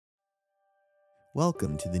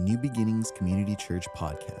Welcome to the New Beginnings Community Church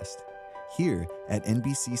podcast. Here at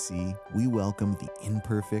NBCC, we welcome the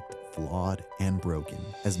imperfect, flawed, and broken,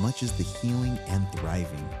 as much as the healing and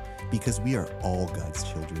thriving, because we are all God's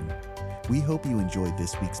children. We hope you enjoyed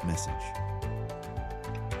this week's message.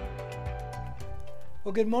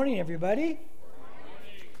 Well, good morning, everybody.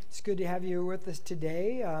 It's good to have you with us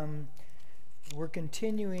today. We're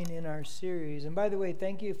continuing in our series. And by the way,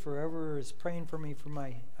 thank you for whoever is praying for me for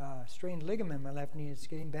my strained ligament in my left knee. It's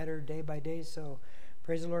getting better day by day. So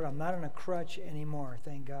praise the Lord. I'm not on a crutch anymore,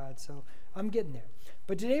 thank God. So I'm getting there.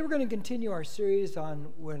 But today we're going to continue our series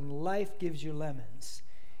on When Life Gives You Lemons.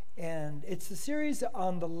 And it's the series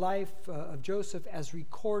on the life of Joseph as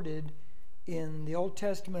recorded in the Old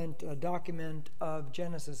Testament document of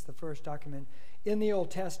Genesis, the first document in the Old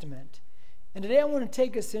Testament. And today I want to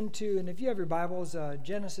take us into, and if you have your Bibles,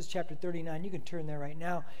 Genesis chapter 39, you can turn there right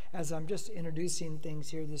now as I'm just introducing things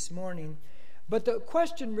here this morning. But the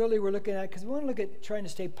question really we're looking at, because we want to look at trying to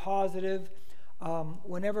stay positive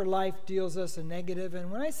whenever life deals us a negative.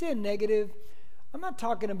 And when I say a negative, I'm not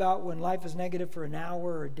talking about when life is negative for an hour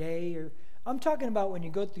or a day. I'm talking about when you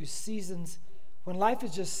go through seasons when life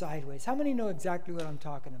is just sideways. How many know exactly what I'm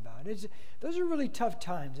talking about? Those are really tough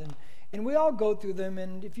times, and we all go through them.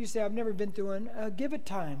 And if you say, I've never been through one, give it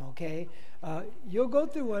time, okay? You'll go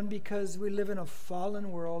through one because we live in a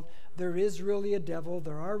fallen world. There is really a devil.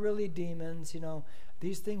 There are really demons.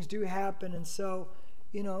 These things do happen. And so,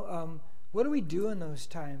 what do we do in those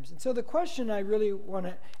times? And so the question I really want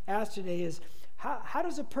to ask today is, how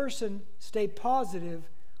does a person stay positive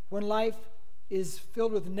when life is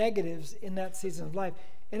filled with negatives in that season of life?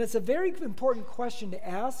 And it's a very important question to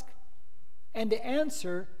ask and to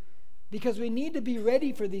answer, because we need to be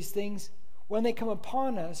ready for these things when they come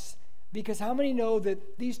upon us. Because how many know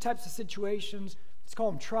that these types of situations, let's call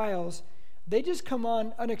them trials, they just come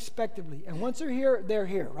on unexpectedly. And once they're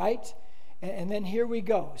here, right? And then here we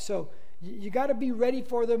go. So you got to be ready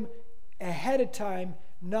for them ahead of time,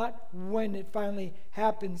 not when it finally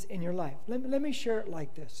happens in your life. Let me share it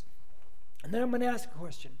like this. And then I'm going to ask a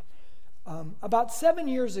question. About 7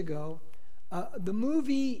 years ago, the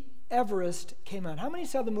movie Everest came out. How many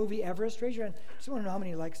saw the movie Everest? Raise your hand. I just want to know how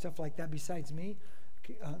many like stuff like that besides me.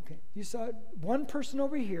 Okay. You saw it? One person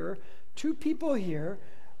over here, 2 people here.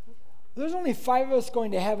 There's only 5 of us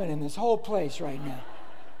going to heaven in this whole place right now.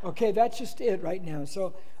 Okay, that's just it right now.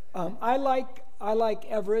 So I like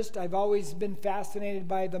Everest. I've always been fascinated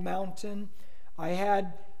by the mountain. I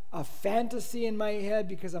had a fantasy in my head,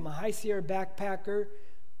 because I'm a High Sierra backpacker,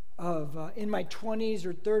 of in my 20s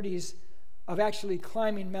or 30s of actually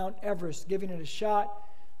climbing Mount Everest, giving it a shot.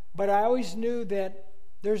 But I always knew that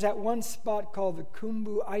there's that one spot called the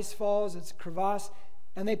Khumbu Ice Falls. It's a crevasse,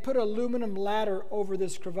 and they put an aluminum ladder over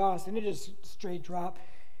this crevasse, and it is straight drop.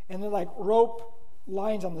 And they're like rope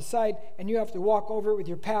lines on the side, and you have to walk over it with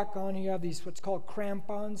your pack on, and you have these what's called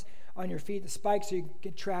crampons on your feet, the spikes, so you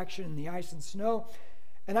get traction in the ice and snow.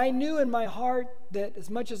 And I knew in my heart that as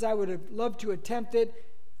much as I would have loved to attempt it,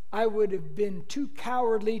 I would have been too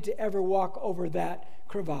cowardly to ever walk over that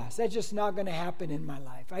crevasse. That's just not going to happen in my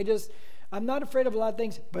life. I'm not afraid of a lot of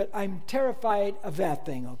things, but I'm terrified of that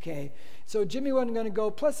thing, okay? So Jimmy wasn't going to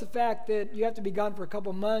go, plus the fact that you have to be gone for a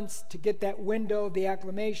couple months to get that window of the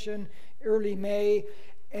acclimation, early May,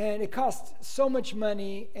 and it costs so much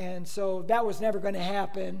money, and so that was never going to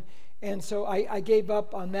happen. And so I gave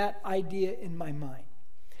up on that idea in my mind.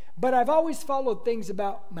 But I've always followed things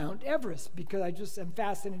about Mount Everest because I just am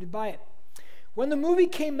fascinated by it. When the movie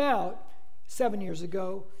came out 7 years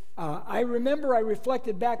ago, I remember I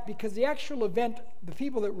reflected back, because the actual event, the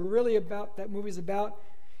people that were really about, that movie's about,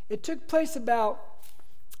 it took place about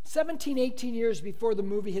 17, 18 years before the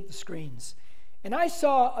movie hit the screens. And I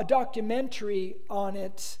saw a documentary on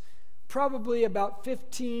it probably about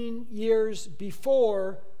 15 years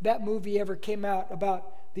before that movie ever came out,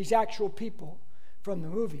 about these actual people from the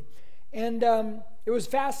movie. And it was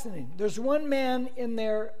fascinating. There's one man in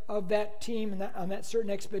there of that team on that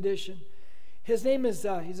certain expedition. His name is,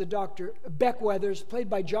 he's a doctor, Beck Weathers, played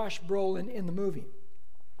by Josh Brolin in the movie.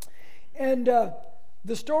 And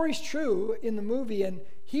the story's true in the movie, and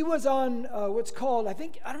he was on what's called, I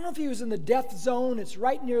don't know if he was in the death zone. It's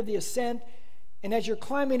right near the ascent, and as you're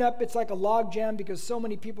climbing up, it's like a log jam because so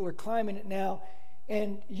many people are climbing it now.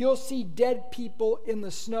 And you'll see dead people in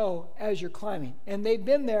the snow as you're climbing. And they've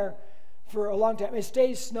been there for a long time. It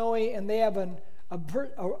stays snowy, and they have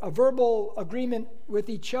a verbal agreement with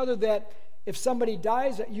each other that if somebody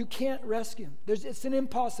dies, you can't rescue them. It's an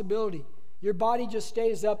impossibility. Your body just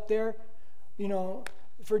stays up there,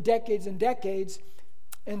 for decades and decades.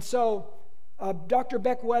 And so Dr.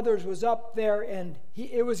 Beck Weathers was up there, and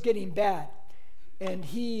it was getting bad. and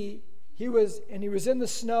he was in the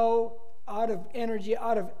snow, out of energy,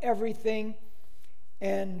 out of everything,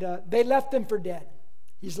 and they left him for dead.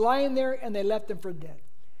 He's lying there, and they left him for dead.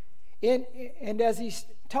 And as he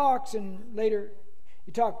talks, and later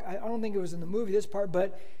he talked, I don't think it was in the movie, this part,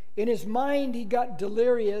 but in his mind he got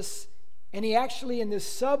delirious, and he actually, in this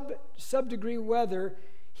sub-degree weather,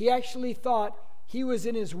 he actually thought he was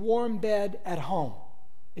in his warm bed at home.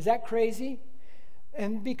 Is that crazy?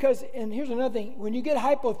 And here's another thing, when you get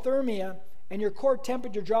hypothermia and your core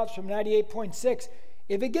temperature drops from 98.6,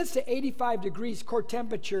 if it gets to 85 degrees core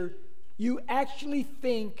temperature, you actually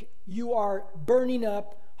think you are burning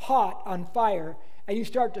up hot on fire, and you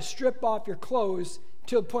start to strip off your clothes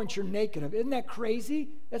to the point you're naked of. Isn't that crazy?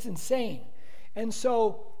 That's insane. And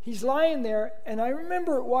so he's lying there, and I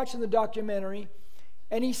remember watching the documentary,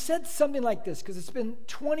 and he said something like this, because it's been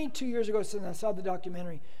 22 years ago since I saw the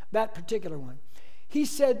documentary, that particular one. He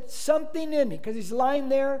said, something in me, because he's lying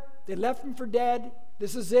there, they left him for dead,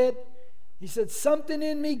 this is it. He said, something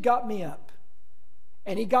in me got me up.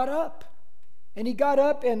 And he got up. And he got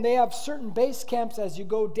up, and they have certain base camps as you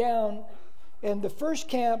go down. And the first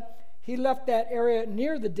camp, he left that area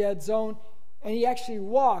near the dead zone, and he actually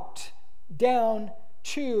walked down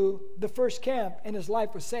to the first camp, and his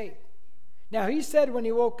life was saved. Now, he said when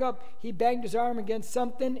he woke up, he banged his arm against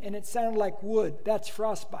something, and it sounded like wood. That's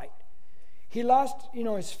frostbite. He lost,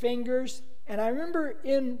 his fingers. And I remember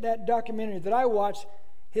in that documentary that I watched,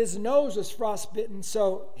 his nose was frostbitten,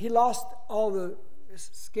 so he lost all the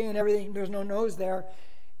skin, everything. There's no nose there.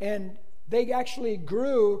 And they actually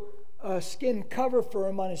grew a skin cover for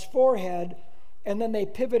him on his forehead, and then they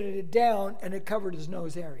pivoted it down, and it covered his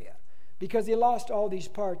nose area because he lost all these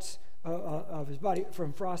parts of his body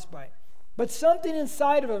from frostbite. But something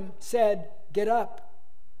inside of him said, get up,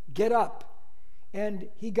 get up. And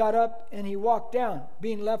he got up and he walked down,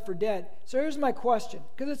 being left for dead. So here's my question,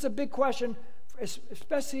 because it's a big question,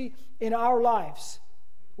 especially in our lives.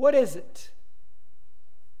 What is it?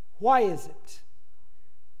 Why is it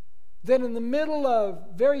that in the middle of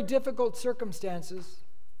very difficult circumstances,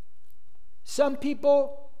 some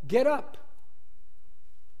people get up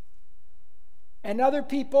and other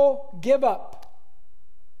people give up?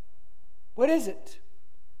 What is it?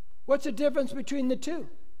 What's the difference between the two?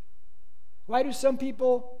 Why do some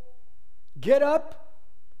people get up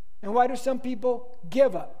and why do some people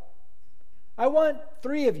give up? I want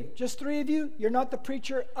 3 of you, just 3 of you. You're not the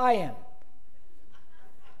preacher, I am.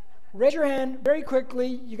 Raise your hand very quickly.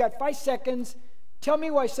 You got 5 seconds. Tell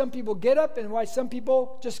me why some people get up and why some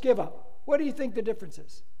people just give up. What do you think the difference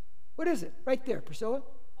is? What is it? Right there, Priscilla.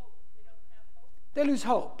 Hope. They don't have hope. They lose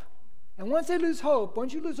hope. And once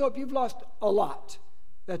you lose hope, you've lost a lot.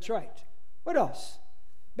 That's right. What else?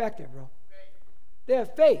 Back there, bro. They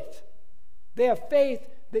have faith. They have faith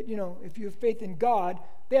that, if you have faith in God,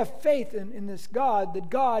 they have faith in this God, that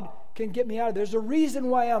God can get me out of there. There's a reason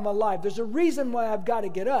why I'm alive. There's a reason why I've got to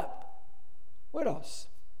get up. What else?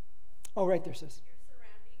 Oh, right there, sis.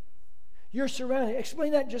 Your surroundings.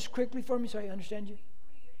 Explain that just quickly for me so I understand you. Who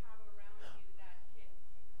do you have around you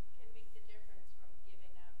that can make the difference from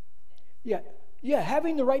giving up? Yeah,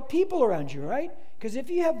 having the right people around you, right? Because if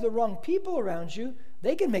you have the wrong people around you,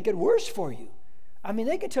 they can make it worse for you. I mean,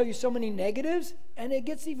 they can tell you so many negatives, and it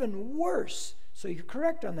gets even worse. So you're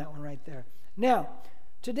correct on that one right there. Now,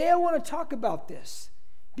 today I want to talk about this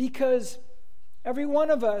because every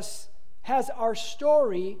one of us has our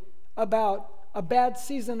story about a bad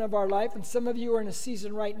season of our life, and some of you are in a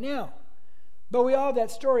season right now. But we all have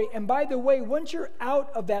that story. And by the way, once you're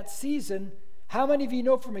out of that season, how many of you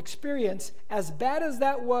know from experience, as bad as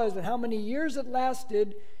that was and how many years it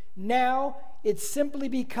lasted, now it simply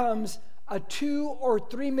becomes a 2 or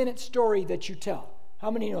 3 minute story that you tell. How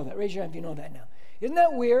many know that? Raise your hand if you know that now. Isn't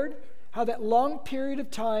that weird? How that long period of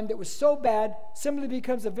time that was so bad simply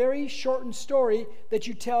becomes a very shortened story that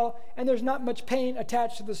you tell, and there's not much pain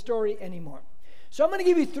attached to the story anymore. So I'm going to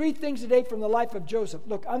give you 3 things today from the life of Joseph.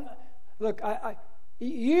 Look,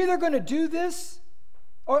 you're either going to do this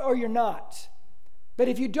or you're not. But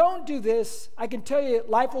if you don't do this, I can tell you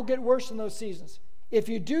life will get worse in those seasons. If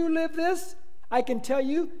you do live this, I can tell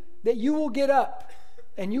you that you will get up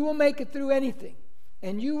and you will make it through anything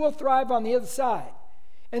and you will thrive on the other side.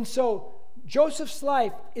 And so Joseph's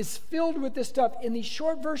life is filled with this stuff in these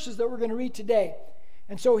short verses that we're going to read today.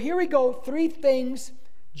 And so here we go, 3 things.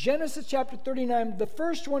 Genesis chapter 39. The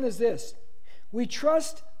first one is this: we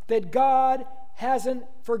trust that God hasn't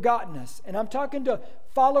forgotten us. And I'm talking to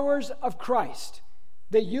followers of Christ,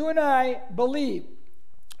 that you and I believe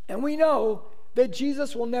and we know that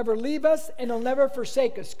Jesus will never leave us and he'll never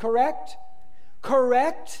forsake us. Correct?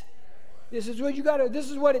 Correct? This is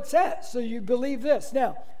what it says. So you believe this.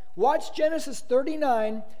 Now, watch Genesis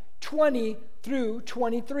 39, 20 through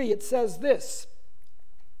 23. It says this.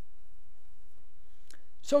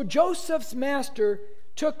 So Joseph's master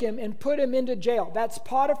took him and put him into jail. That's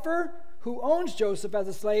Potiphar, who owns Joseph as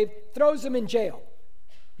a slave, throws him in jail.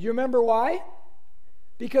 You remember why?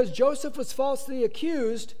 Because Joseph was falsely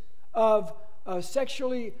accused of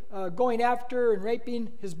sexually going after and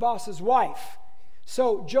raping his boss's wife.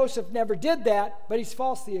 So Joseph never did that, but he's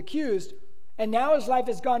falsely accused. And now his life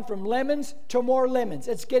has gone from lemons to more lemons.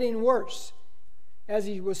 It's getting worse as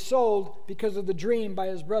he was sold because of the dream by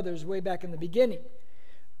his brothers way back in the beginning.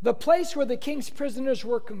 The place where the king's prisoners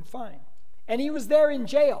were confined. And he was there in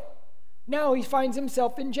jail. Now he finds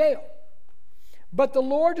himself in jail. But the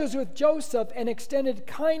Lord was with Joseph and extended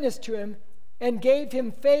kindness to him and gave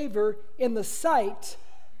him favor in the sight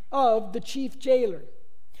of the chief jailer.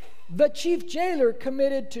 The chief jailer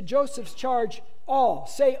committed to Joseph's charge all.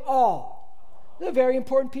 Say all. This is a very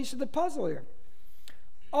important piece of the puzzle here.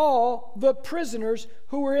 All the prisoners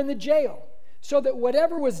who were in the jail, so that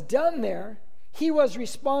whatever was done there, he was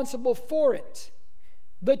responsible for it.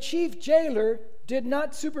 The chief jailer did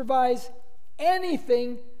not supervise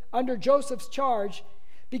anything under Joseph's charge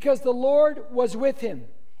because the Lord was with him.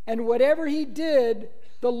 And whatever he did,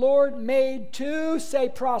 the Lord made to, say,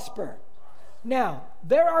 prosper. Now,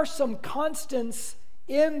 there are some constants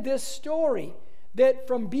in this story that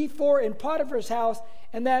from before in Potiphar's house,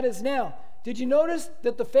 and that is now. Did you notice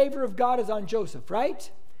that the favor of God is on Joseph, right?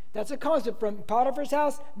 That's a constant from Potiphar's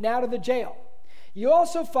house now to the jail. You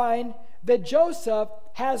also find that Joseph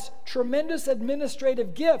has tremendous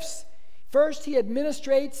administrative gifts. First, he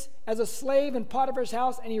administrates as a slave in Potiphar's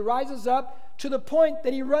house, and he rises up to the point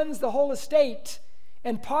that he runs the whole estate.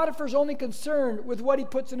 And Potiphar's only concerned with what he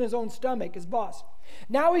puts in his own stomach, his boss.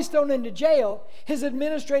 Now he's thrown into jail. His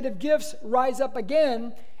administrative gifts rise up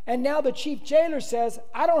again. And now the chief jailer says,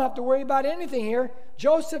 I don't have to worry about anything here.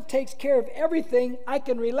 Joseph takes care of everything. I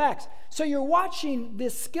can relax. So you're watching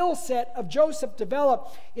this skill set of Joseph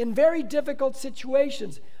develop in very difficult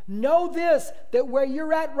situations. Know this, that where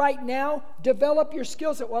you're at right now, develop your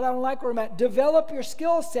skill set. Well, I don't like where I'm at. Develop your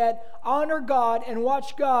skill set, honor God, and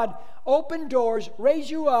watch God open doors, raise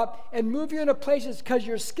you up, and move you into places because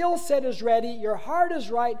your skill set is ready, your heart is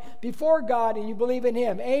right before God, and you believe in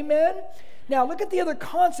Him. Amen? Now, look at the other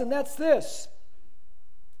constant. That's this.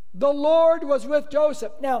 The Lord was with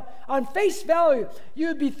Joseph. Now, on face value,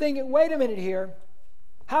 you'd be thinking, wait a minute here.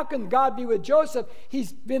 How can God be with Joseph?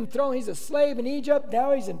 He's been thrown, he's a slave in Egypt.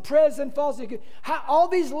 Now he's in prison, falsely accused. All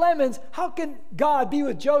these lemons, how can God be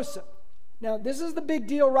with Joseph? Now, this is the big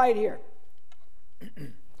deal right here.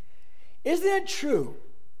 Isn't it true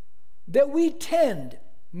that we tend,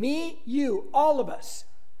 me, you, all of us,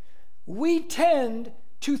 we tend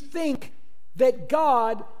to think that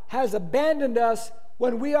God has abandoned us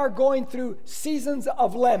when we are going through seasons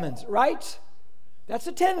of lemons, right? That's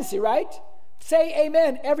a tendency, right? Say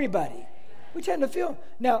amen, everybody. We tend to feel.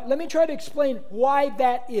 Now, let me try to explain why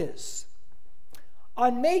that is.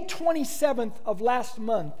 On May 27th of last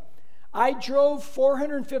month, I drove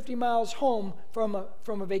 450 miles home from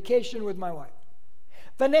a vacation with my wife.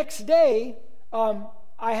 The next day,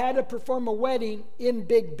 I had to perform a wedding in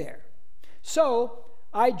Big Bear. So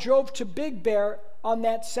I drove to Big Bear on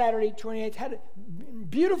that Saturday, 28th. Had a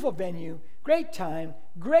beautiful venue, great time,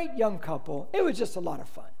 great young couple. It was just a lot of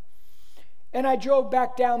fun. And I drove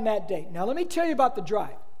back down that day. Now, let me tell you about the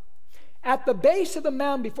drive. At the base of the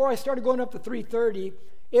mountain, before I started going up to 330,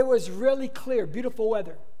 it was really clear, beautiful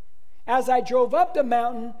weather. As I drove up the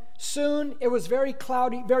mountain, soon it was very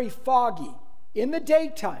cloudy, very foggy in the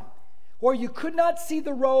daytime, where you could not see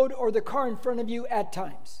the road or the car in front of you at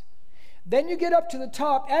times. Then you get up to the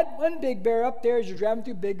top at one Big Bear up there as you're driving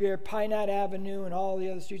through Big Bear, Pine Knot Avenue and all the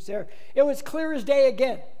other streets there. It was clear as day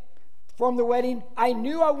again. From the wedding, I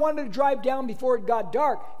knew I wanted to drive down before it got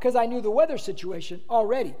dark because I knew the weather situation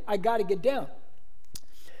already. I got to get down.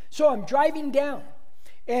 So I'm driving down,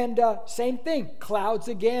 and same thing, clouds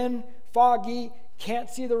again, foggy,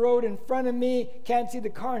 can't see the road in front of me, can't see the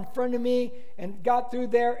car in front of me, and got through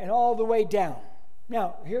there and all the way down.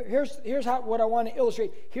 Now, here's what I want to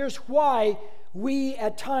illustrate. Here's why we,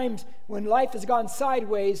 at times, when life has gone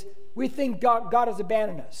sideways, we think God has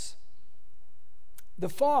abandoned us. The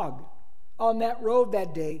fog on that road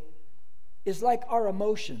that day is like our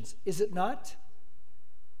emotions, is it not?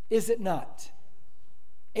 Is it not?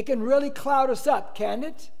 It can really cloud us up, can't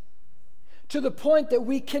it? To the point that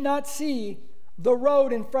we cannot see the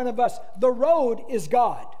road in front of us. The road is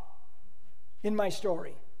God in my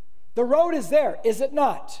story. The road is there, is it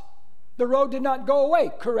not? The road did not go away,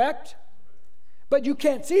 correct? but you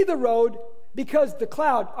can't see the road because the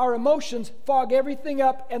cloud, our emotions, fog everything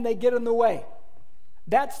up and they get in the way.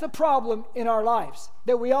 That's the problem in our lives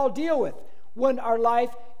that we all deal with when our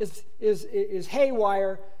life is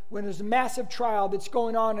haywire, when there's a massive trial that's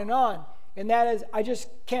going on. And that is, I just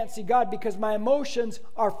can't see God because my emotions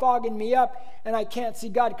are fogging me up and I can't see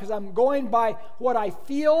God because I'm going by what I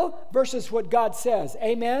feel versus what God says.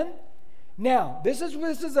 Amen? Now, this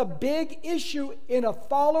is a big issue in a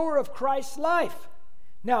follower of Christ's life.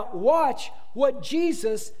 Now, watch what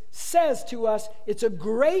Jesus says to us. It's a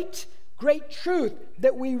great truth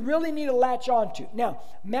that we really need to latch on to. Now,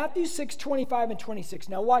 Matthew 6:25 and 26.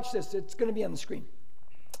 Now, watch this. It's going to be on the screen.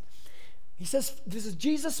 He says, this is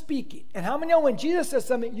Jesus speaking. And how many know when Jesus says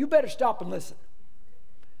something, you better stop and listen?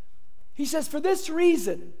 He says, for this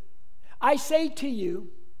reason, I say to you,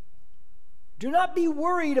 do not be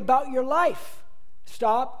worried about your life.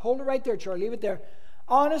 Stop. Hold it right there, Charlie. Leave it there.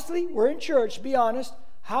 Honestly, we're in church. Be honest.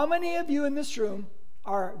 How many of you in this room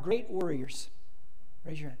are great worriers?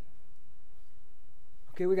 Raise your hand.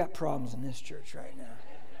 Okay, we got problems in this church right now.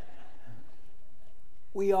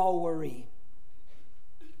 We all worry.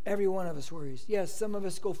 Every one of us worries. Yes, some of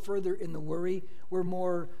us go further in the worry. We're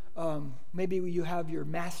more, maybe you have your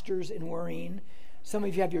master's in worrying. Some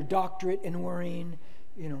of you have your doctorate in worrying.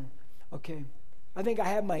 Okay. I think I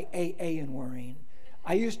have my AA in worrying.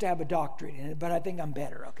 I used to have a doctorate in it, but I think I'm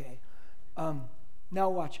better, okay? Now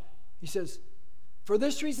watch. He says, for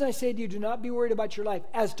this reason I say to you, do not be worried about your life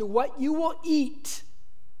as to what you will eat.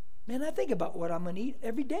 Man, I think about what I'm going to eat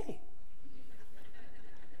every day.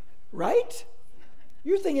 Right?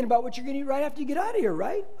 You're thinking about what you're going to eat right after you get out of here,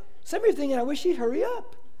 right? Some of you are thinking, I wish he'd hurry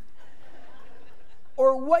up.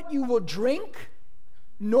 Or what you will drink,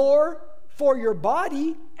 nor for your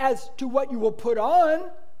body as to what you will put on.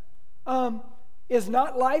 Is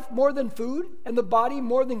not life more than food and the body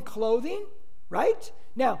more than clothing? Right?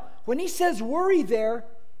 Now, when he says worry there,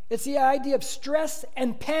 it's the idea of stress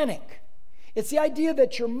and panic. It's the idea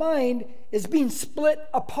that your mind is being split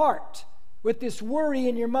apart with this worry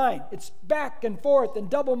in your mind. It's back and forth and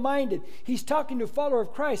double-minded. He's talking to a follower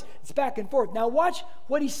of Christ. It's back and forth. Now watch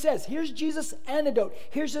what he says. Here's Jesus' antidote.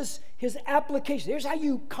 Here's his application. Here's how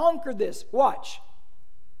you conquer this. Watch.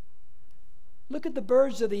 Look at the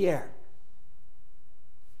birds of the air.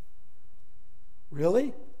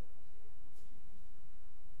 Really?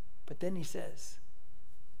 But then he says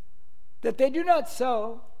that they do not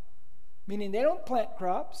sow, meaning they don't plant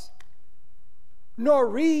crops, nor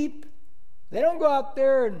reap. They don't go out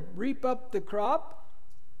there and reap up the crop,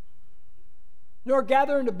 nor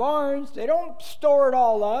gather into barns. They don't store it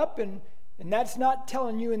all up. And that's not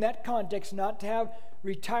telling you in that context not to have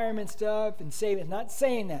retirement stuff and savings. Not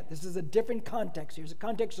saying that. This is a different context. Here's a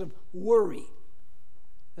context of worry.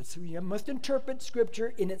 You must interpret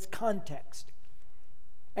Scripture in its context.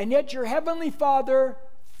 And yet your heavenly Father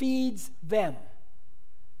feeds them.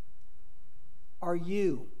 Are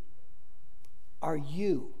you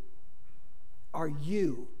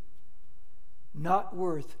not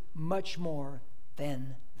worth much more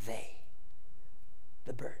than they,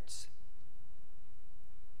 the birds?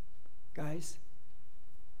 Guys,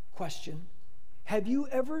 question. Have you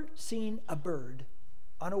ever seen a bird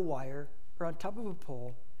on a wire or on top of a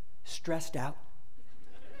pole stressed out?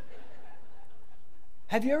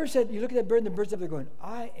 Have you ever said, you look at that bird and the bird's up there going,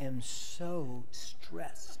 I am so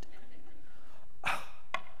stressed.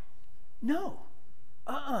 No.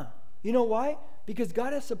 You know why? Because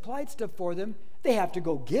God has supplied stuff for them. They have to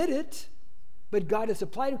go get it, but God has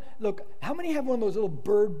supplied them. Look, how many have one of those little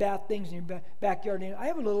bird bath things in your backyard? I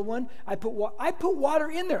have a little one. I put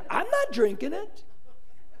water in there. I'm not drinking it,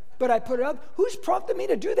 but I put it up. Who's prompted me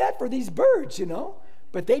to do that for these birds,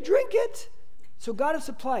 But they drink it. So God has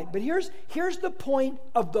supplied. But here's the point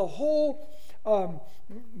of the whole,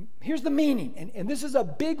 here's the meaning. And this is a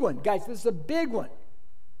big one. Guys, this is a big one.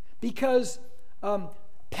 Because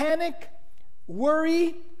panic,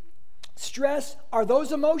 worry, stress, are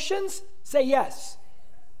those emotions? Say yes.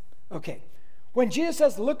 Okay. When Jesus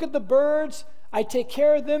says, look at the birds, I take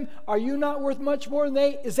care of them, are you not worth much more than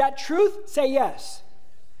they? Is that truth? Say yes.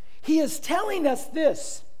 He is telling us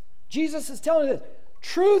this. Jesus is telling us this.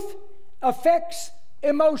 Truth affects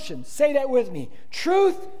emotions. Say that with me.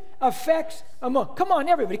 Truth affects emotions. Come on,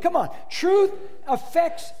 everybody, come on. Truth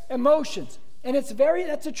affects emotions. And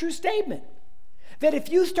that's a true statement. That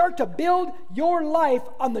if you start to build your life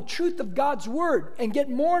on the truth of God's word and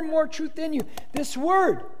get more and more truth in you, this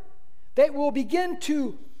word, that will begin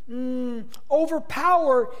to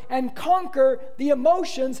overpower and conquer the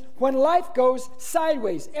emotions when life goes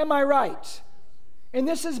sideways. Am I right? And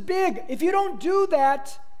this is big. If you don't do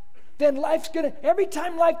that, then every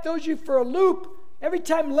time life throws you for a loop, Every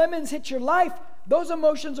time lemons hit your life, those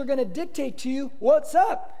emotions are going to dictate to you what's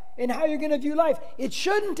up and how you're going to view life. It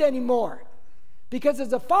shouldn't anymore. Because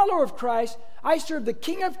as a follower of Christ, I serve the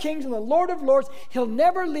King of Kings and the Lord of Lords. He'll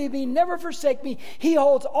never leave me, never forsake me. He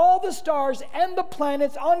holds all the stars and the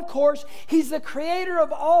planets on course. He's the creator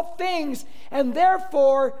of all things. And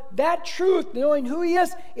therefore, that truth, knowing who he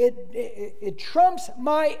is, it trumps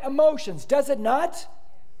my emotions. Does it not?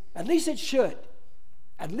 At least it should.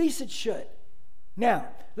 At least it should. Now,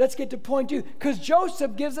 let's get to point 2. Because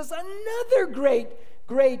Joseph gives us another great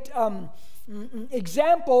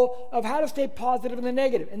example of how to stay positive in the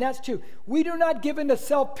negative, and that's 2. We do not give into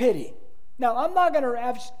self-pity. Now, I'm not going to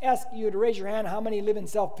ask you to raise your hand how many live in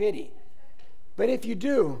self-pity, but if you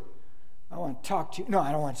do, I want to talk to you. No,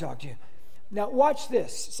 I don't want to talk to you. Now, watch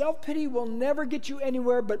this. Self-pity will never get you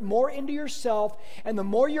anywhere but more into yourself, and the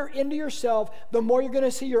more you're into yourself, the more you're going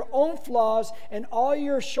to see your own flaws and all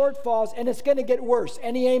your shortfalls, and it's going to get worse.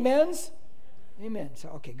 Any amens? Amen. So,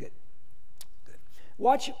 okay, good.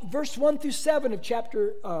 Watch verse 1 through 7 of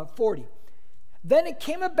chapter 40. Then it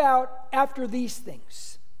came about after these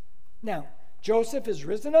things. Now, Joseph is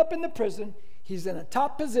risen up in the prison. He's in a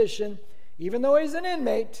top position. Even though he's an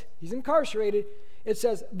inmate, he's incarcerated. It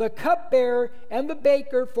says, the cupbearer and the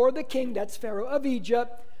baker for the king, that's Pharaoh of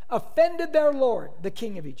Egypt, offended their lord, the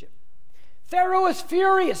king of Egypt. Pharaoh is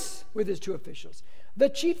furious with his 2 officials, the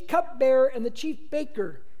chief cupbearer and the chief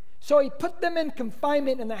baker. So he put them in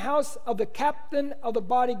confinement in the house of the captain of the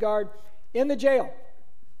bodyguard in the jail,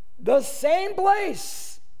 the same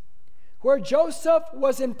place where Joseph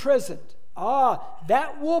was imprisoned.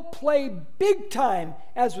 That will play big time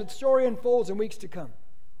as the story unfolds in weeks to come.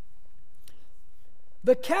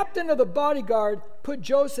 The captain of the bodyguard put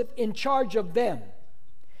Joseph in charge of them,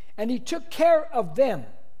 and he took care of them,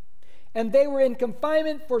 and they were in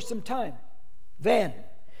confinement for some time. Then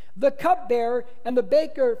the cupbearer and the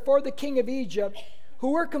baker for the king of Egypt,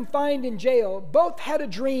 who were confined in jail, both had a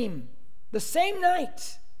dream the same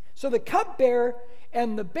night. So the cupbearer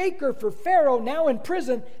and the baker for Pharaoh, now in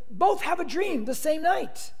prison, both have a dream the same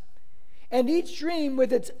night, and each dream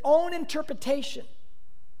with its own interpretation.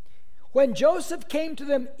 When Joseph came to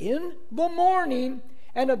them in the morning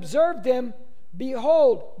and observed them,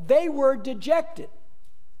 behold, they were dejected.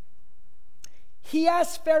 He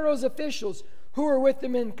asked Pharaoh's officials who were with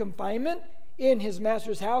him in confinement in his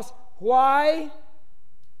master's house, why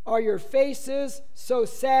are your faces so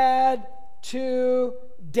sad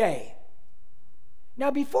today? Now,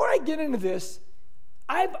 before I get into this,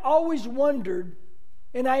 I've always wondered,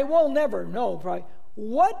 and I will never know probably,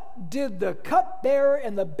 what did the cupbearer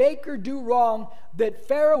and the baker do wrong that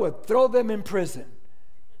Pharaoh would throw them in prison?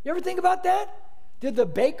 You ever think about that? Did the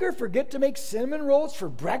baker forget to make cinnamon rolls for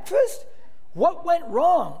breakfast? What went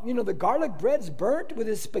wrong? The garlic bread's burnt with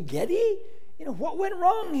his spaghetti? What went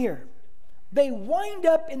wrong here? They wind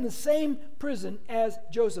up in the same prison as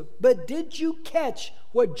Joseph. But did you catch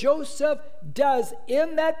what Joseph does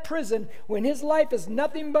in that prison when his life is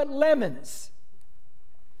nothing but lemons?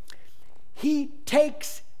 He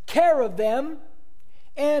takes care of them,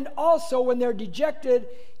 and also when they're dejected,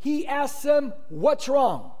 he asks them, what's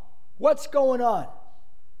wrong? What's going on?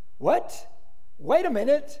 What? Wait a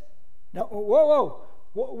minute. No, whoa.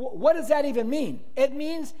 What does that even mean? It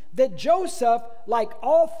means that Joseph, like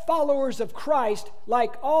all followers of Christ,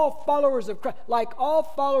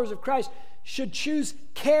 should choose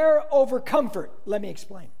care over comfort. Let me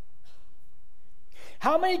explain.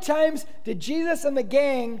 How many times did Jesus and the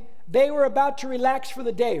gang, they were about to relax for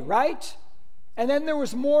the day, right? And then there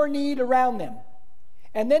was more need around them.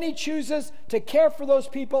 And then he chooses to care for those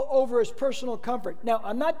people over his personal comfort. Now,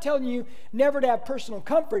 I'm not telling you never to have personal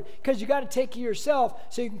comfort, because you got to take care of yourself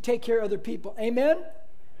so you can take care of other people. Amen?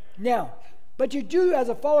 Now, but you do, as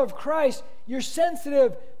a follower of Christ, you're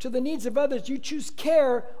sensitive to the needs of others. You choose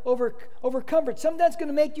care over comfort. Sometimes it's going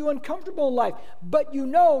to make you uncomfortable in life, but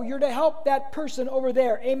you're to help that person over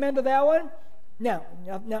there. Amen to that one? Now,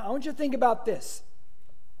 I want you to think about this.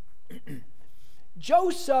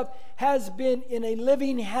 Joseph has been in a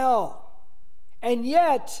living hell, and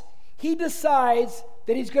yet he decides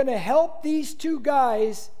that he's going to help these 2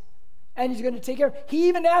 guys, and he's going to take care of them. He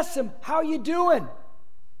even asks them, how you doing?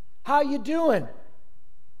 How you doing?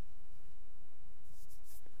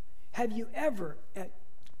 Have you ever,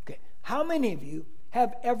 how many of you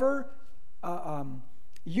have ever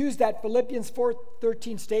used that Philippians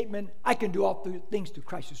 4:13 statement, I can do all things through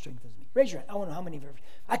Christ who strengthens me? Raise your hand. I want to know how many of you ever,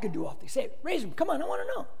 I can do all things. Say it. Raise them. Come on, I want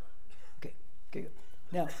to know. Okay, good.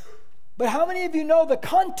 Now, but how many of you know the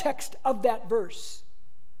context of that verse?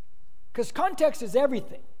 Because context is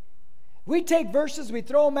everything. We take verses, we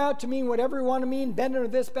throw them out to mean whatever we want to mean, bend it or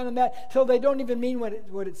this, bend it that, till they don't even mean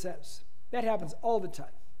what it says. That happens all the time.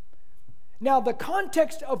 Now, the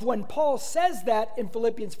context of when Paul says that in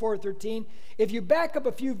Philippians 4:13, if you back up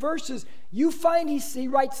a few verses, you find he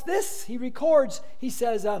writes this, he records, he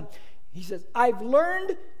says, I've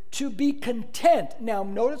learned to be content. Now,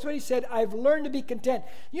 notice what he said, I've learned to be content.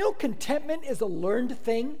 You know, contentment is a learned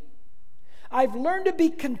thing. I've learned to be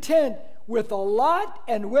content with a lot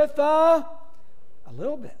and with a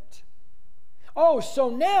little bit. Oh, so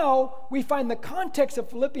now we find the context of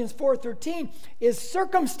Philippians 4:13 is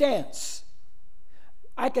circumstance.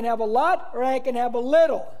 I can have a lot or I can have a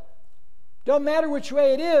little. Don't matter which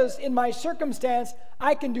way it is, in my circumstance,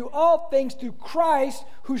 I can do all things through Christ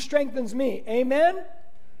who strengthens me. Amen?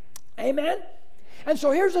 Amen? And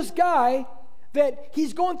so here's this guy that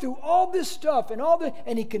he's going through all this stuff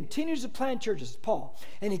and he continues to plant churches, Paul,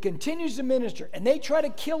 and he continues to minister, and they try to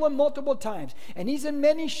kill him multiple times, and he's in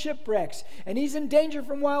many shipwrecks, and he's in danger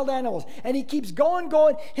from wild animals, and he keeps going.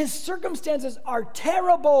 His circumstances are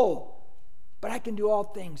terrible, but I can do all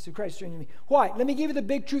things through Christ strengthening me. Why? Let me give you the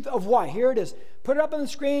big truth of why. Here it is. Put it up on the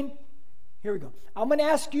screen. Here we go. I'm going to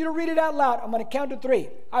ask you to read it out loud. I'm going to count to 3.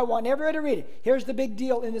 I want everybody to read it. Here's the big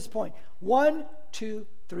deal in this point. 1, 2,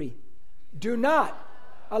 3. Do not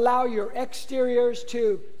allow your exteriors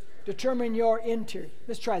to determine your interior.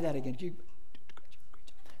 Let's try that again.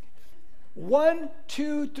 1,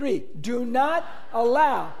 2, 3. Do not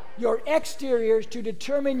allow your exteriors to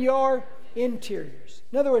determine your interiors.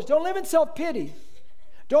 In other words, don't live in self-pity.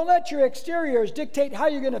 Don't let your exteriors dictate how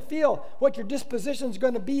you're going to feel, what your disposition is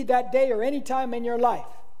going to be that day or any time in your life.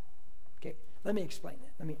 Okay, let me explain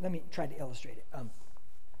that. Let me try to illustrate it.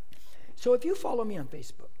 So if you follow me on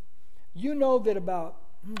Facebook, you know that about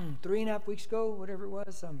 3.5 weeks ago, whatever it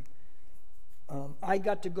was, I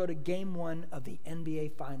got to go to game 1 of the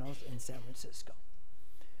NBA Finals in San Francisco.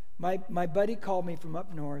 My buddy called me from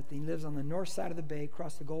up north. He lives on the north side of the bay,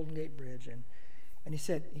 across the Golden Gate Bridge, and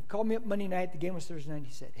he called me up Monday night. The game was Thursday night.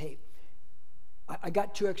 He said, hey, I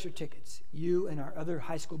got 2 extra tickets. You and our other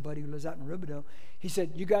high school buddy who lives out in Rubidoux. He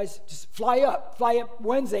said, you guys just fly up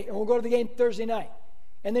Wednesday, and we'll go to the game Thursday night.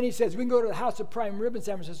 And then he says, we can go to the House of Prime Rib in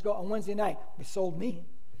San Francisco on Wednesday night. He sold me.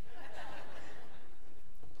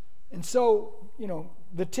 And so,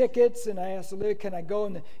 the tickets, and I asked Olivia, can I go?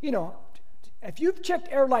 And, if you've checked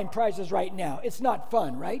airline prices right now, it's not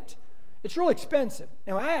fun, right? It's real expensive.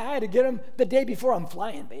 Now, I had to get them the day before I'm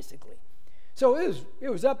flying, basically. So it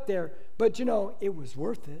was up there, but, it was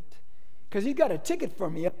worth it because he got a ticket for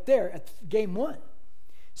me up there at game 1.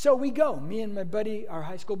 So we go. Me and my buddy, our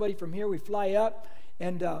high school buddy from here, we fly up.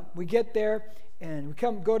 And we get there, and we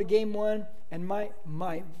go to game 1, and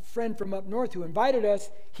my friend from up north who invited us,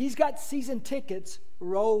 he's got season tickets,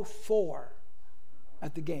 row 4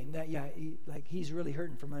 at the game. He's really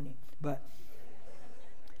hurting for money.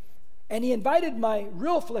 And he invited my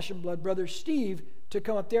real flesh and blood brother, Steve, to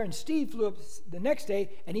come up there, and Steve flew up the next day,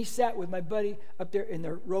 and he sat with my buddy up there in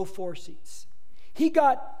the row 4 seats. He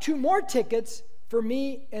got 2 more tickets for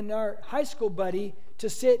me and our high school buddy to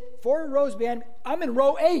sit 4 rows behind. I'm in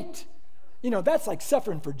row 8. That's like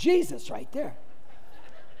suffering for Jesus right there.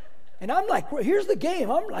 And I'm like, well, here's the game.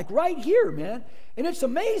 I'm like right here, man. And it's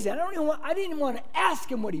amazing. I didn't even want to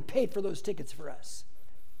ask him what he paid for those tickets for us.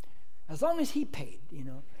 As long as he paid,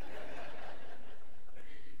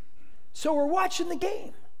 So we're watching the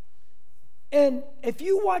game. And if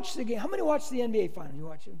you watch the game, how many watch the NBA Finals? You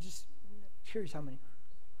watch it? Just curious how many.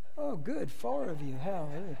 Oh, good. 4 of you.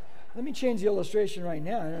 Hallelujah. Let me change the illustration right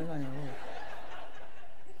now.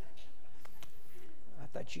 I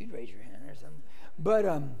thought you'd raise your hand or something. But,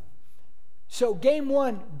 so game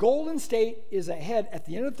 1, Golden State is ahead. At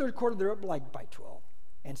the end of the third quarter, they're up by 12.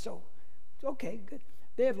 And so, okay, good.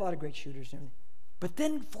 They have a lot of great shooters and everything. But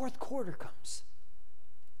then fourth quarter comes.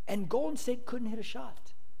 And Golden State couldn't hit a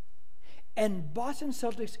shot. And Boston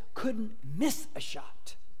Celtics couldn't miss a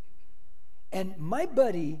shot. And my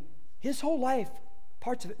buddy, his whole life,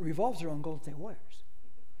 parts of it revolves around Golden State Warriors.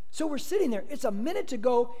 So we're sitting there. It's a minute to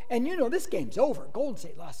go, and this game's over. Golden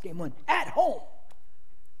State lost game 1 at home.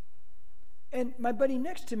 And my buddy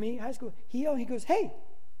next to me, high school, he goes, hey,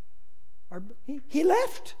 he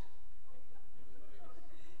left.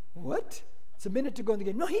 What? It's a minute to go in the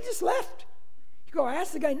game. No, he just left. I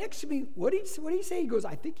asked the guy next to me, what did he say? He goes,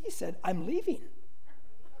 I think he said, I'm leaving.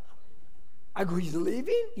 I go, he's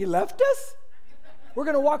leaving? He left us? We're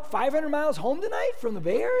going to walk 500 miles home tonight from the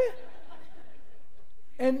Bay Area?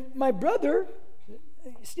 And my brother,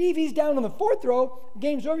 Steve, he's down on the 4th row.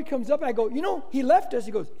 Game's over. He comes up, and I go, he left us.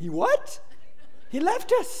 He goes, he what? He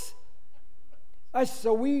left us.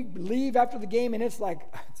 So we leave after the game, and it's like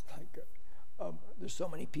There's so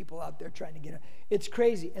many people out there trying to get out. It's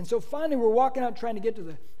crazy. And so finally we're walking out trying to get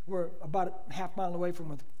to we're about a half mile away from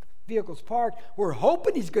where the vehicle's parked. We're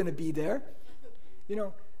hoping he's going to be there.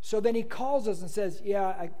 So then he calls us and says,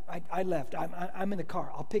 yeah, I left. I'm in the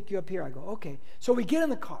car. I'll pick you up here. I go, okay. So we get in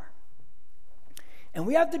the car. And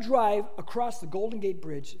we have to drive across the Golden Gate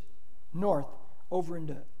Bridge north over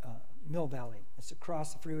into Mill Valley. It's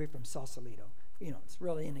across the freeway from Sausalito. It's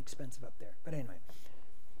really inexpensive up there. But anyway.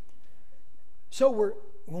 So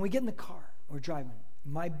when we get in the car, we're driving.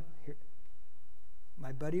 My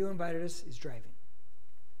buddy who invited us is driving.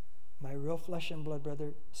 My real flesh and blood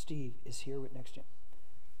brother, Steve, is here next to him.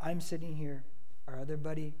 I'm sitting here. Our other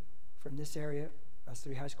buddy from this area, us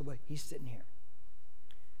three high school buddy, he's sitting here.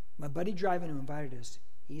 My buddy driving who invited us,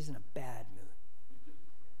 he's in a bad mood.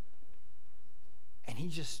 And he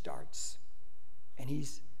just starts. And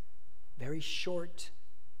he's very short,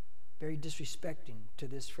 very disrespecting to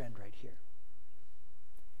this friend right here.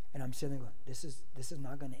 And I'm sitting there going, this is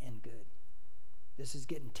not going to end good. This is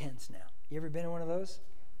getting tense now. You ever been in one of those?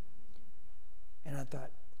 And I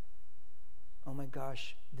thought, oh my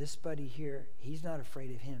gosh, this buddy here, he's not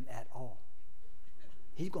afraid of him at all.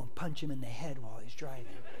 He's going to punch him in the head while he's driving.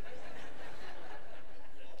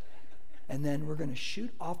 And then we're going to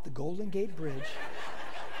shoot off the Golden Gate Bridge.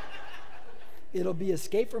 It'll be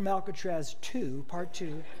Escape from Alcatraz 2, part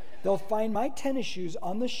 2. They'll find my tennis shoes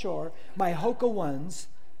on the shore, my Hoka ones,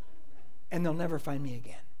 and they'll never find me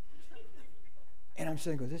again. And I'm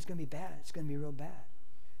sitting there going, this is going to be bad. It's going to be real bad.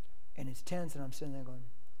 And it's tense, and I'm sitting there going,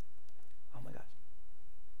 oh my gosh.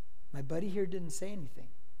 My buddy here didn't say anything.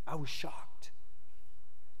 I was shocked.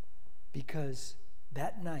 Because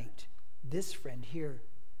that night, this friend here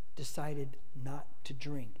decided not to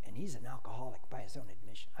drink. And he's an alcoholic by his own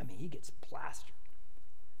admission. I mean, he gets plastered.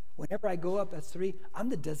 Whenever I go up, that's 3, I'm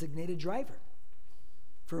the designated driver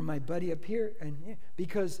for my buddy up here. And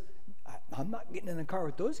because I'm not getting in the car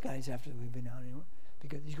with those guys after we've been out anymore.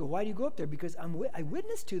 Because you go, why do you go up there? Because I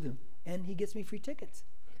witnessed to them, and he gets me free tickets.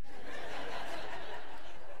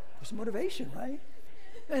 There's motivation, right?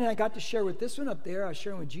 And I got to share with this one up there. I was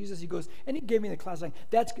sharing with Jesus. He goes, and he gave me the class like,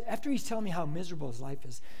 after he's telling me how miserable his life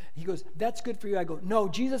is, he goes, that's good for you. I go, no,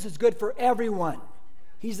 Jesus is good for everyone.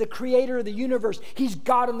 He's the creator of the universe. He's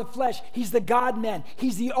God in the flesh. He's the God-man.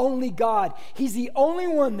 He's the only God. He's the only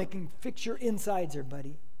one that can fix your insides there,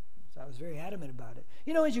 buddy. So I was very adamant about it.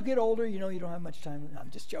 As you get older, you don't have much time. I'm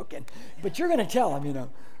just joking. But you're going to tell him,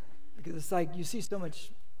 because it's like you see so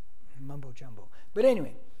much mumbo jumbo. But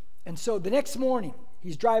anyway, and so the next morning,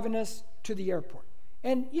 he's driving us to the airport.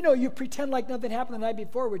 And, you pretend like nothing happened the night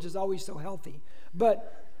before, which is always so healthy.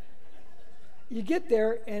 But you get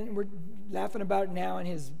there, and we're laughing about it now and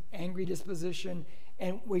his angry disposition.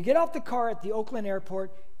 And we get off the car at the Oakland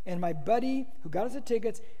airport, and my buddy who got us the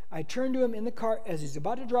tickets, I turned to him in the car as he's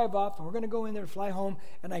about to drive off, and we're going to go in there and fly home.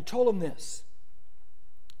 And I told him this.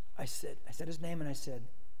 I said his name, and I said,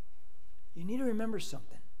 you need to remember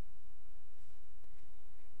something.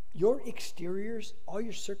 Your exteriors, all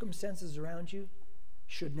your circumstances around you,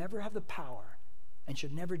 should never have the power and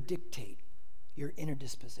should never dictate your inner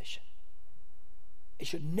disposition. It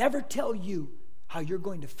should never tell you how you're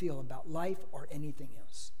going to feel about life or anything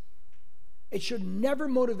else. It should never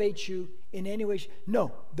motivate you in any way.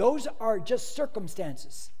 No, those are just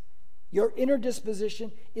circumstances. Your inner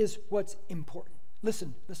disposition is what's important.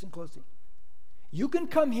 Listen closely. You can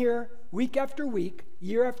come here week after week,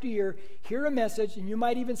 year after year, hear a message, and you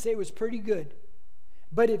might even say it was pretty good.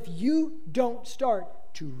 But if you don't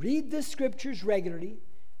start to read the scriptures regularly,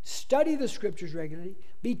 study the scriptures regularly,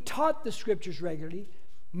 be taught the scriptures regularly,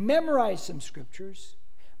 memorize some scriptures,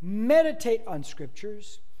 meditate on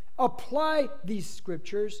scriptures, apply these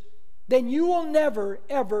scriptures, then you will never,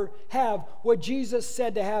 ever have what Jesus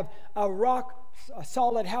said to have, a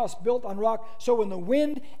solid house built on rock. So when the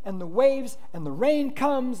wind and the waves and the rain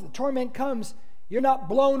comes, the torment comes, you're not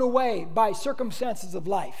blown away by circumstances of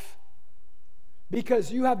life.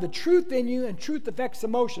 Because you have the truth in you, and truth affects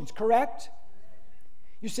emotions, correct?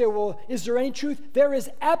 You say, well, is there any truth? There is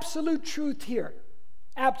absolute truth here.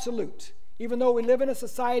 Absolute. Even though we live in a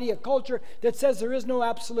society, a culture that says there is no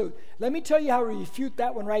absolute. Let me tell you how we refute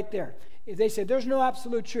that one right there. If they say there's no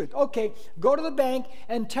absolute truth. Okay, go to the bank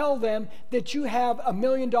and tell them that you have $1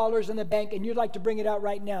 million in the bank and you'd like to bring it out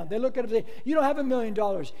right now. They look at it and say, you don't have $1 million.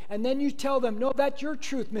 And then you tell them, no, that's your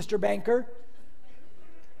truth, Mr. Banker.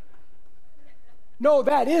 No,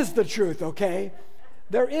 that is the truth, okay?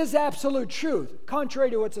 There is absolute truth,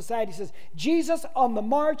 contrary to what society says. Jesus on the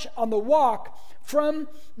march, on the walk, from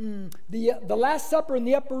the Last Supper in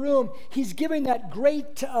the upper room, he's giving that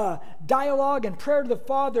great dialogue and prayer to the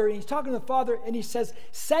Father, and he's talking to the Father, and he says,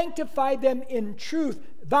 sanctify them in truth.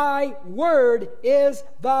 Thy word is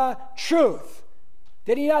the truth.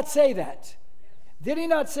 Did he not say that? Did he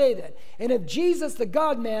not say that? And if Jesus, the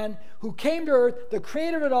God-man, who came to earth, the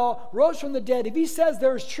creator of it all, rose from the dead, if he says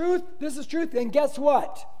there's truth, this is truth, then guess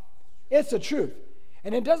what? It's the truth.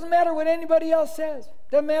 And it doesn't matter what anybody else says.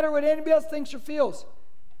 It doesn't matter what anybody else thinks or feels.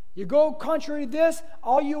 You go contrary to this,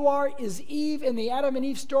 all you are is Eve in the Adam and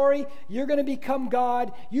Eve story. You're going to become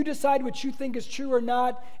God. You decide what you think is true or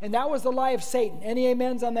not. And that was the lie of Satan. Any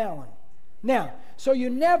amens on that one? Now, so you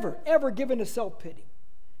never, ever give in to self-pity.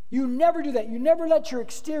 You never do that. You never let your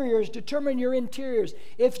exteriors determine your interiors.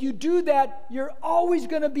 If you do that, you're always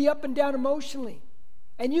going to be up and down emotionally.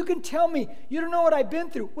 And you can tell me, you don't know what I've been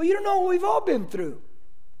through. Well, you don't know what we've all been through.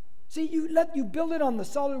 See, you build it on the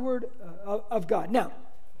solid word of God. Now,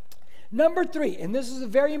 number 3, and this is a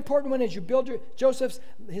very important one as you build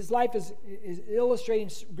his life is illustrating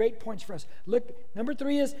great points for us. Look, number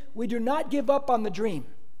 3 is, we do not give up on the dream.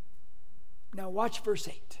 Now watch verse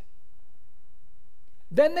 8.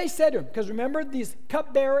 Then they said to him, because remember, these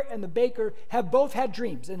cupbearer and the baker have both had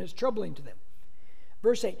dreams, and it's troubling to them.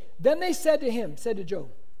 Verse 8, then they said to Job,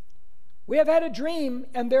 we have had a dream,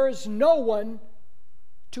 and there is no one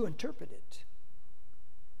to interpret it.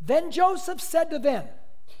 Then Joseph said to them,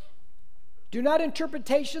 do not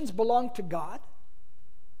interpretations belong to God?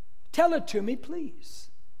 Tell it to me, please.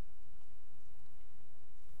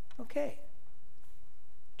 Okay.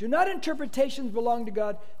 Do not interpretations belong to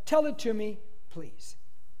God? Tell it to me, please.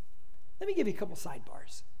 Let me give you a couple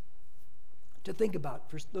sidebars to think about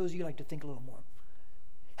for those of you who like to think a little more.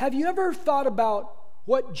 Have you ever thought about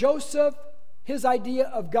what Joseph, his idea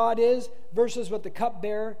of God is versus what the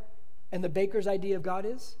cupbearer and the baker's idea of God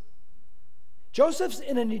is? Joseph's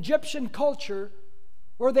in an Egyptian culture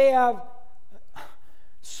where they have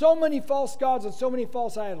so many false gods and so many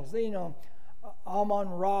false idols. They,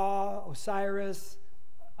 Amun-Ra, Osiris,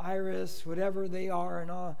 Iris, whatever they are, and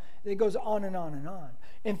all. It goes on and on and on.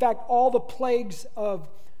 In fact, all the plagues of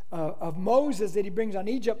Moses that he brings on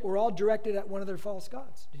Egypt were all directed at one of their false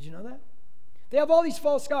gods. Did you know that? They have all these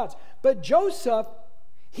false gods. But Joseph,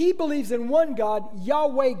 he believes in one God,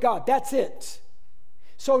 Yahweh God. That's it.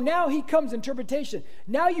 So now he comes interpretation.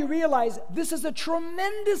 Now you realize this is a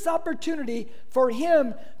tremendous opportunity for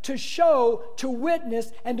him to show, to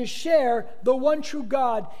witness, and to share the one true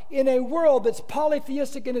God in a world that's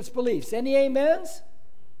polytheistic in its beliefs. Any amens?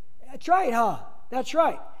 That's right, huh? That's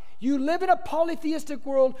right. You live in a polytheistic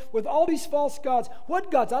world with all these false gods.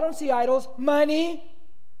 What gods? I don't see idols. Money,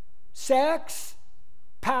 sex,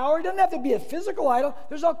 power. It doesn't have to be a physical idol.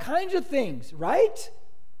 There's all kinds of things, right?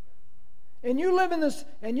 And you live in this,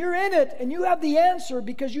 and you're in it, and you have the answer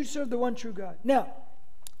because you serve the one true God. Now,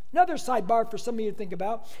 another sidebar for some of you to think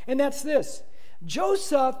about, and that's this.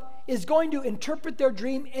 Joseph is going to interpret their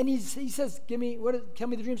dream, and he says, tell me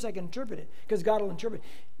the dream so I can interpret it, because God will interpret it.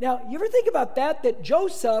 Now, you ever think about that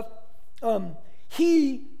Joseph,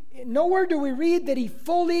 nowhere do we read that he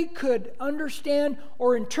fully could understand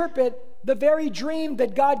or interpret the very dream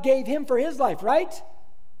that God gave him for his life, right?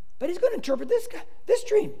 But he's going to interpret this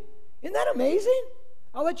dream. Isn't that amazing?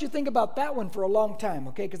 I'll let you think about that one for a long time,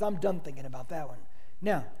 okay? Because I'm done thinking about that one.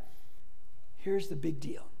 Now, here's the big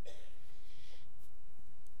deal.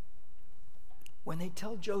 When they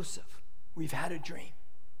tell Joseph, we've had a dream.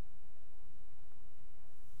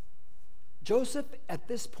 Joseph, at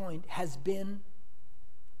this point, has been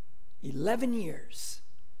 11 years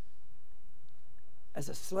as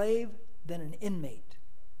a slave, then an inmate.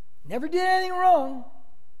 Never did anything wrong.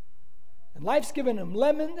 And life's given him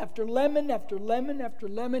lemon after lemon after lemon after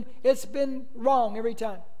lemon. It's been wrong every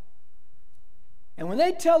time. And when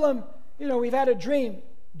they tell him, we've had a dream,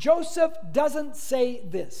 Joseph doesn't say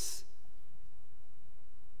this.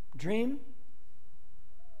 Dream?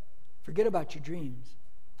 Forget about your dreams.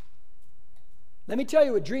 Let me tell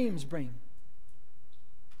you what dreams bring.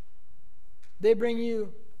 They bring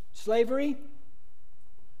you slavery.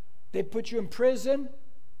 They put you in prison.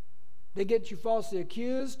 They get you falsely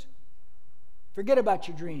accused. Forget about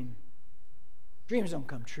your dream. Dreams don't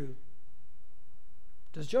come true.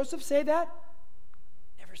 Does Joseph say that?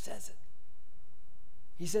 Never says it.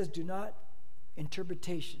 He says, do not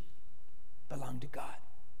interpretation belong to God.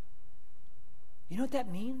 You know what that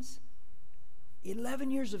means?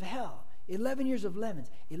 11 years of hell, 11 years of lemons,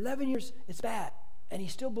 11 years, it's bad. And he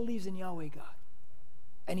still believes in Yahweh God.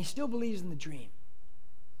 And he still believes in the dream.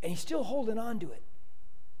 And he's still holding on to it.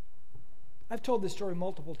 I've told this story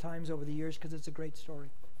multiple times over the years because it's a great story.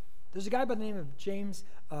 There's a guy by the name of James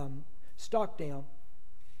Stockdale.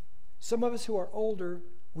 Some of us who are older,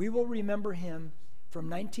 we will remember him from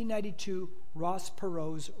 1992, Ross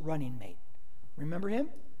Perot's running mate. Remember him?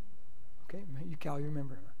 Okay, you, Cal, you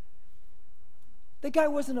remember him. The guy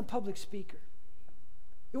wasn't a public speaker.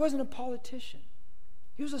 He wasn't a politician.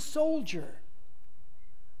 He was a soldier.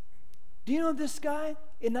 Do you know this guy?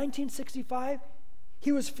 In 1965,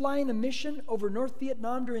 he was flying a mission over North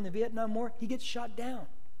Vietnam during the Vietnam War. He gets shot down.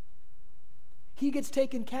 He gets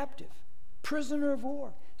taken captive. Prisoner of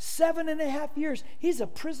war. 7.5 years. He's a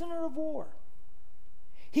prisoner of war.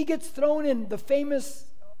 He gets thrown in the famous,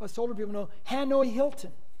 us older people know, Hanoi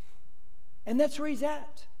Hilton. And that's where he's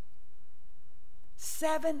at.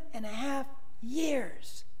 7.5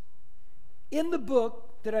 years. In the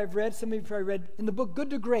book that I've read, some of you probably read, in the book Good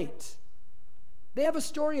to Great, they have a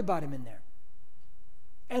story about him in there.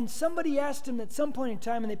 And somebody asked him at some point in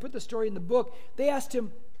time, and they put the story in the book, they asked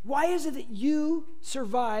him, why is it that you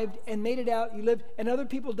survived and made it out, you lived, and other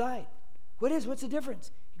people died? What's the difference?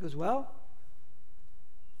 He goes, well,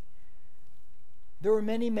 there were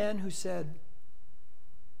many men who said,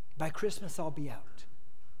 by Christmas I'll be out.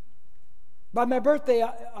 By my birthday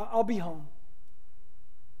I'll be home.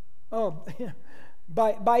 Oh,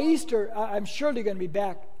 by Easter I'm surely going to be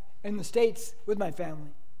back in the States with my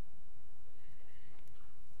family.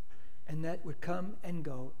 And that would come and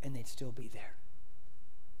go, and they'd still be there.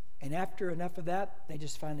 And after enough of that, they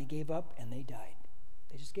just finally gave up and they died.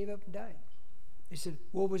 They just gave up and died. They said,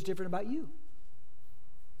 what was different about you?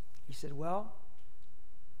 He said, well,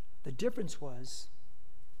 the difference was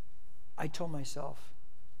I told myself,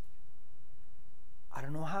 I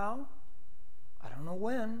don't know how, I don't know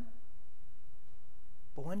when,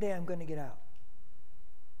 but one day I'm going to get out.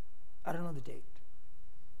 I don't know the date.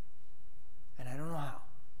 And I don't know how,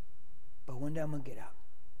 but one day I'm going to get out.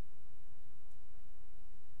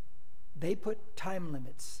 They put time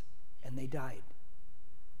limits and they died.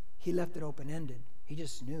 He left it open-ended. He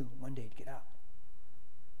just knew one day he'd get out.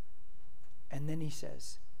 And then he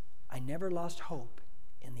says, I never lost hope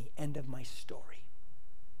in the end of my story.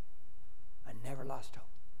 I never lost hope.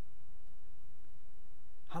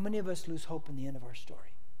 How many of us lose hope in the end of our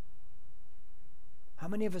story? How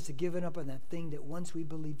many of us have given up on that thing that once we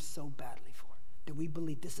believed so badly for? That we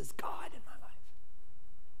believe this is God in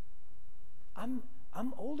my life?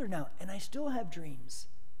 I'm older now, and I still have dreams.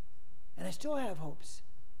 And I still have hopes.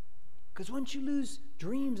 Because once you lose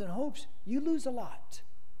dreams and hopes, you lose a lot.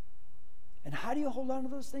 And how do you hold on to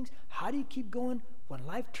those things? How do you keep going when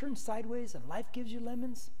life turns sideways and life gives you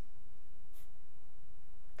lemons?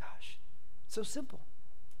 Gosh, it's so simple.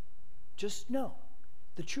 Just know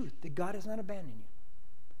the truth, that God has not abandoned you.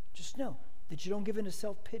 Just know that you don't give in to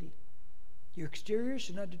self-pity. Your exterior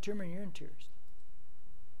should not determine your interiors.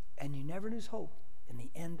 And you never lose hope in the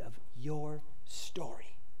end of your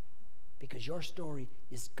story. Because your story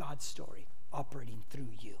is God's story operating through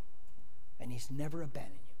you. And he's never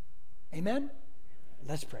abandoned you. Amen?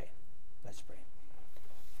 Let's pray. Let's pray.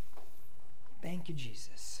 Thank you,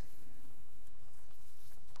 Jesus.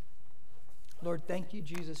 Lord, thank you,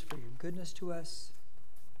 Jesus, for your goodness to us.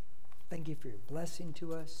 Thank you for your blessing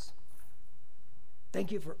to us.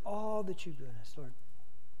 Thank you for all that you've given us, Lord.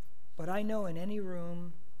 But I know in any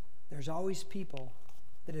room, there's always people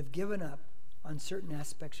that have given up on certain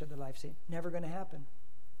aspects of their life, saying, never going to happen.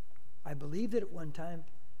 I believed it at one time,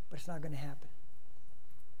 but it's not going to happen.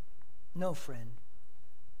 No, friend.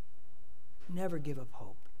 Never give up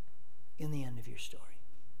hope in the end of your story.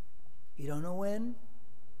 You don't know when,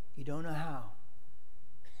 you don't know how,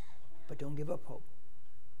 but don't give up hope.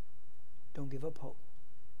 Don't give up hope.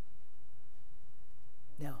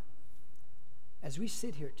 Now, as we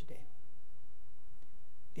sit here today,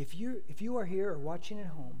 if you are here or watching at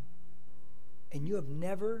home and you have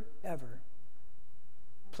never, ever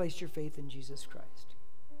placed your faith in Jesus Christ,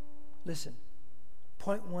 listen,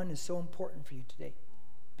 point one is so important for you today,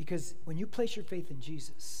 because when you place your faith in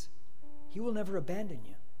Jesus, he will never abandon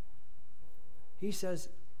you. He says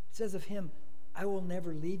of him, I will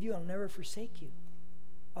never leave you, I'll never forsake you.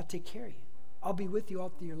 I'll take care of you. I'll be with you all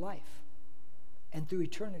through your life and through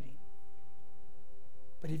eternity.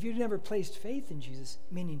 But if you've never placed faith in Jesus,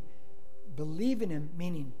 meaning believe in him,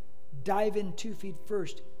 meaning dive in 2 feet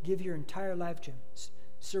first, give your entire life to him,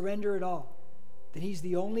 surrender it all, that he's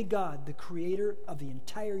the only God, the creator of the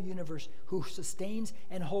entire universe, who sustains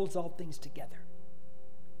and holds all things together.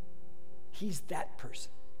 He's that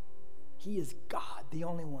person. He is God, the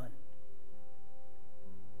only one.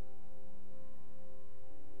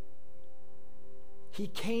 He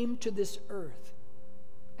came to this earth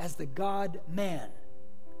as the God-man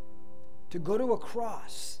to go to a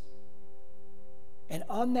cross And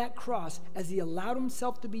on that cross, as he allowed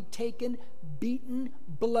himself to be taken, beaten,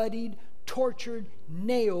 bloodied, tortured,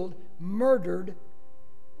 nailed, murdered,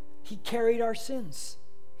 he carried our sins.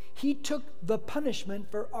 He took the punishment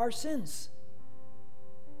for our sins.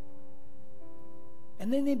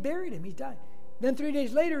 And then they buried him. He died. Then 3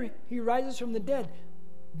 days later, he rises from the dead,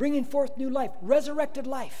 bringing forth new life, resurrected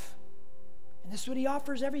life. And this is what he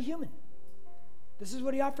offers every human. This is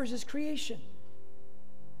what he offers his creation.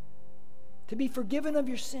 To be forgiven of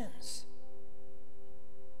your sins.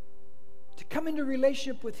 To come into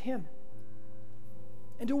relationship with him.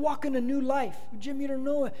 And to walk in a new life. Jim, you don't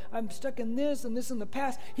know, I'm stuck in this and this in the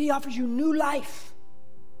past. He offers you new life.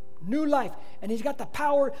 New life. And he's got the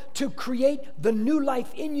power to create the new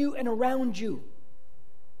life in you and around you.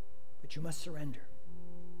 But you must surrender.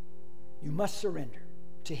 You must surrender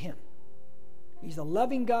to him. He's a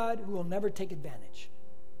loving God who will never take advantage.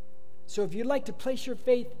 So if you'd like to place your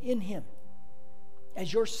faith in him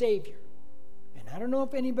as your Savior, and I don't know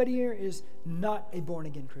if anybody here is not a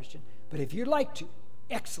born-again Christian, but if you'd like to,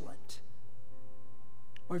 excellent.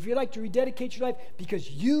 Or if you'd like to rededicate your life because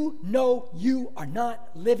you know you are not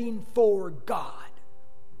living for God,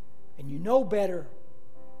 and you know better,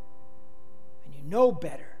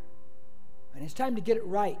 and it's time to get it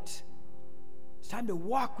right. It's time to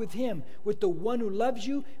walk with him, with the one who loves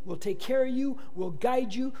you, will take care of you, will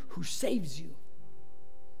guide you, who saves you.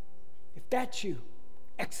 If that's you,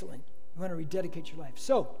 excellent. You want to rededicate your life.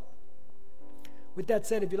 So, with that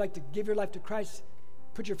said, if you'd like to give your life to Christ,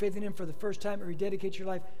 put your faith in him for the first time, or rededicate your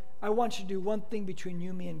life, I want you to do one thing between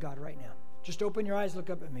you, me, and God right now. Just open your eyes, look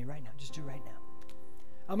up at me right now. Just do it right now.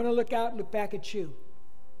 I'm going to look out, look back at you.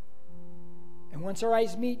 And once our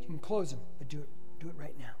eyes meet, you can close them, but do it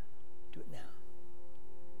right now. Do it now.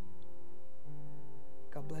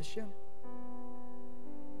 God bless you.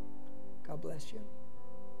 God bless you.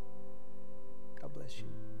 God bless you.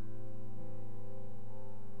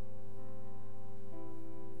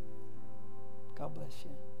 God bless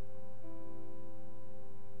you.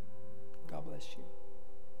 God bless you.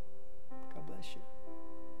 God bless you.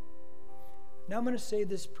 Now I'm going to say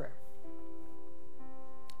this prayer.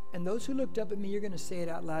 And those who looked up at me, you're going to say it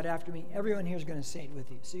out loud after me. Everyone here is going to say it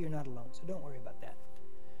with you, so you're not alone. So don't worry about that.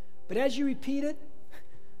 But as you repeat it,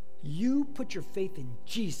 you put your faith in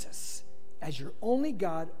Jesus as your only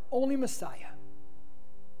God, only Messiah.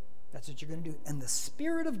 That's what you're going to do. And the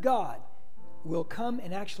Spirit of God will come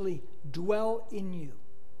and actually dwell in you.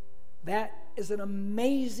 That is an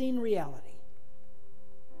amazing reality.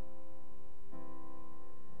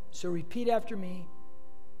 So repeat after me.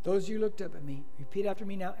 Those of you who looked up at me, repeat after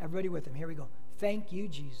me now. Everybody with them. Here we go. Thank you,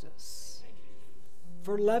 Jesus,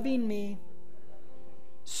 for loving me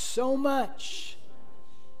so much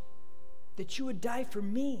that you would die for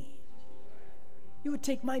me. You would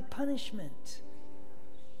take my punishment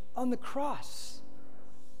on the cross,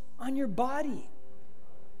 on your body,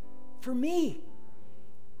 for me.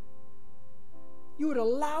 You would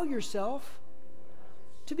allow yourself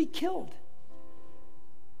to be killed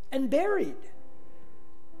and buried.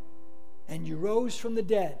 And you rose from the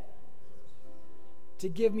dead to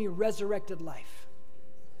give me resurrected life.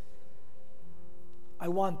 I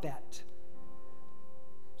want that.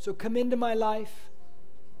 So come into my life,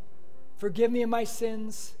 forgive me of my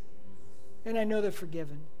sins, and I know they're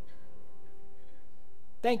forgiven.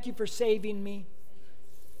 Thank you for saving me.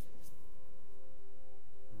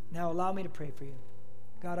 Now allow me to pray for you.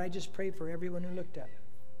 God, I just pray for everyone who looked up.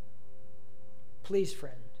 Please,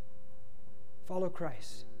 friend, follow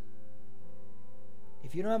Christ.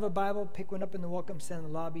 If you don't have a Bible, pick one up in the Welcome Center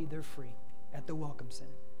lobby. They're free at the Welcome Center.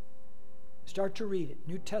 Start to read it.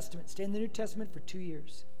 New Testament. Stay in the New Testament for 2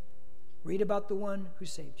 years. Read about the one who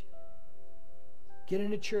saved you. Get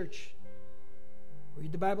into church.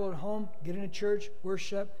 Read the Bible at home. Get into church.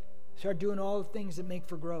 Worship. Start doing all the things that make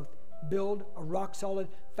for growth. Build a rock-solid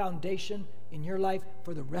foundation in your life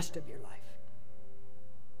for the rest of your life.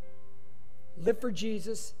 Live for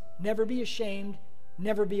Jesus. Never be ashamed.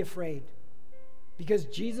 Never be afraid. Because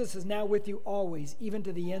Jesus is now with you always, even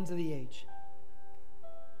to the ends of the age.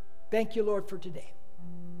 Thank you, Lord, for today.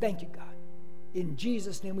 Thank you, God. In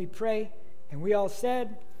Jesus' name we pray. And we all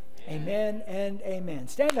said, amen and amen.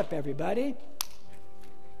 Stand up, everybody.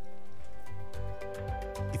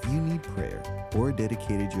 If you need prayer or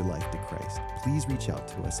dedicated your life to Christ, please reach out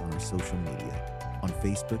to us on our social media, on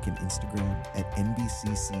Facebook and Instagram at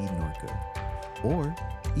NBCC Norco, or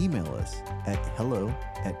email us at hello@nbcc.com.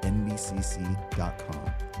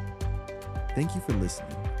 Thank you for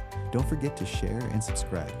listening. Don't forget to share and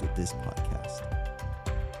subscribe to this podcast.